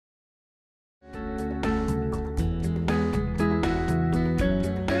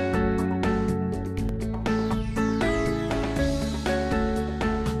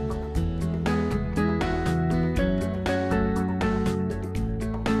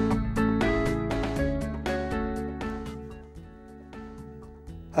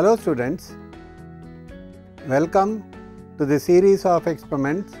Hello students, welcome to the series of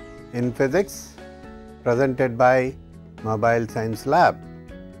experiments in physics presented by Mobile Science Lab.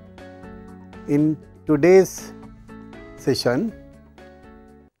 In today's session,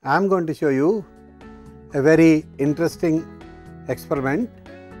 I am going to show you a very interesting experiment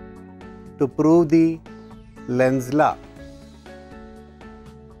to prove the Lenz law.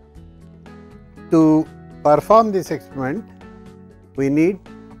 To perform this experiment, we need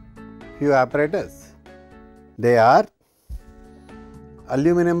few apparatus. They are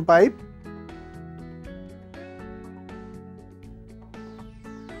aluminum pipe,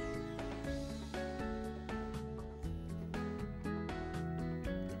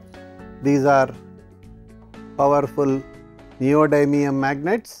 these are powerful neodymium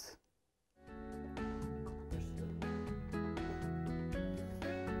magnets,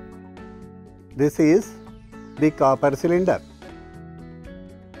 this is the copper cylinder.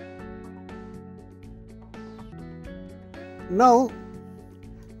 Now,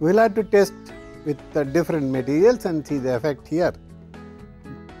 we will have to test with the different materials and see the effect here.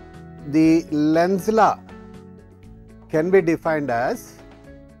 The Lenz law can be defined as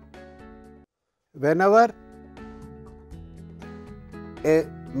whenever a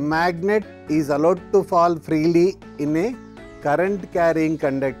magnet is allowed to fall freely in a current carrying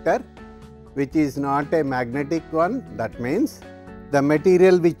conductor which is not a magnetic one, that means the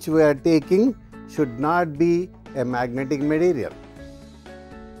material which we are taking should not be a magnetic material.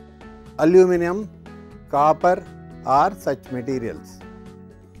 Aluminum, copper are such materials.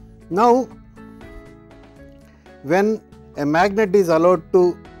 Now, when a magnet is allowed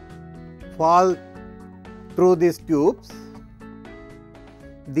to fall through these tubes,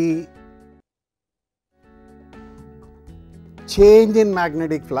 the change in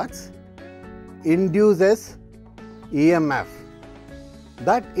magnetic flux induces EMF.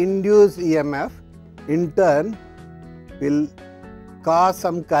 That induced EMF in turn will cause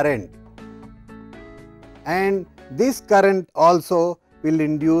some current, and this current also will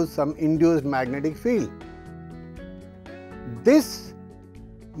induce some induced magnetic field. This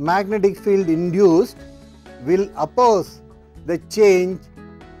magnetic field induced will oppose the change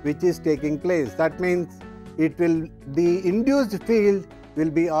which is taking place. That means the induced field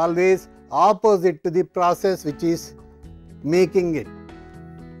will be always opposite to the process which is making it.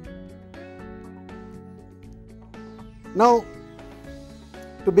 Now,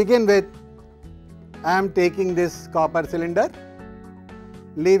 to begin with, I am taking this copper cylinder,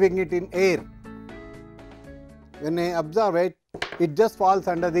 leaving it in air. When I observe it, it just falls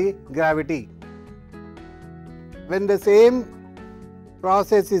under the gravity. When the same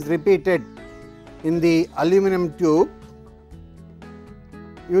process is repeated in the aluminum tube,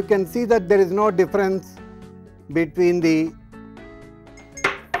 you can see that there is no difference between the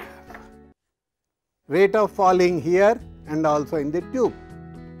rate of falling here and also in the tube.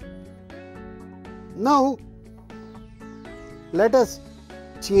 Now, let us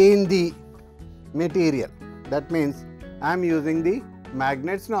change the material. That means I am using the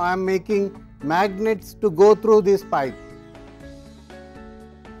magnets. Now, I am making magnets to go through this pipe.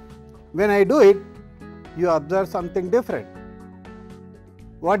 When I do it, you observe something different.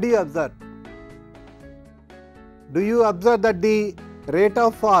 What do you observe? Do you observe that the rate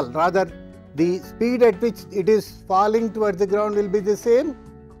of fall, rather the speed at which it is falling towards the ground will be the same?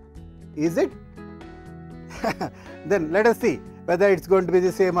 Is it? Then let us see whether it is going to be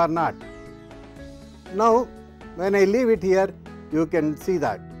the same or not. Now, when I leave it here, you can see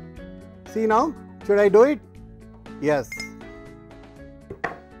that. See now, should I do it? Yes.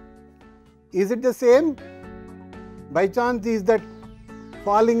 Is it the same? By chance, is that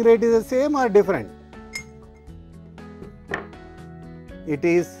falling rate is the same or different? It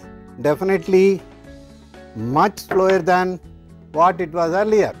is definitely much slower than what it was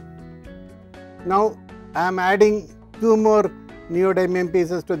earlier. Now, I am adding 2 more neodymium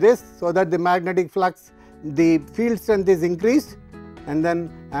pieces to this so that the magnetic flux, the field strength is increased, and then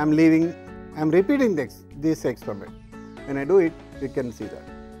I am repeating this experiment. When I do it, you can see that.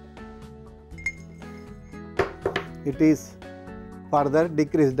 It is further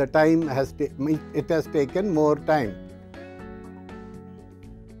decreased, the time has taken more time.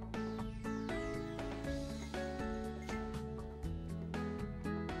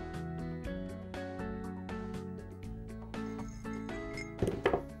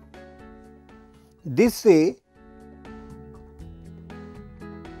 This way,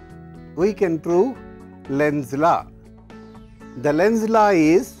 we can prove Lenz law. The Lenz law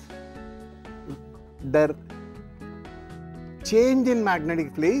is the change in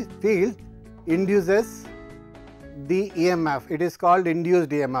magnetic field induces the EMF. It is called induced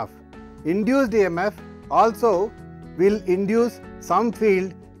EMF. Induced EMF also will induce some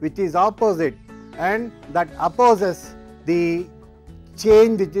field which is opposite, and that opposes the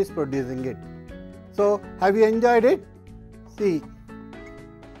change which is producing it. So, have you enjoyed it? See,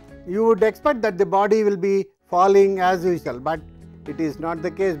 you would expect that the body will be falling as usual, but it is not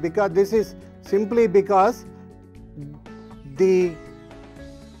the case, because this is simply because the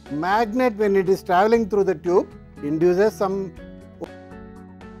magnet, when it is traveling through the tube, induces some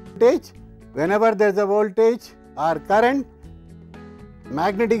voltage. Whenever there is a voltage or current,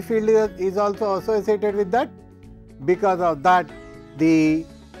 magnetic field is also associated with that. Because of that, the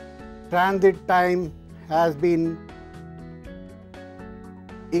transit time has been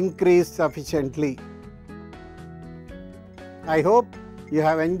increased sufficiently. I hope you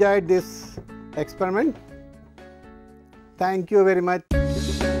have enjoyed this experiment. Thank you very much.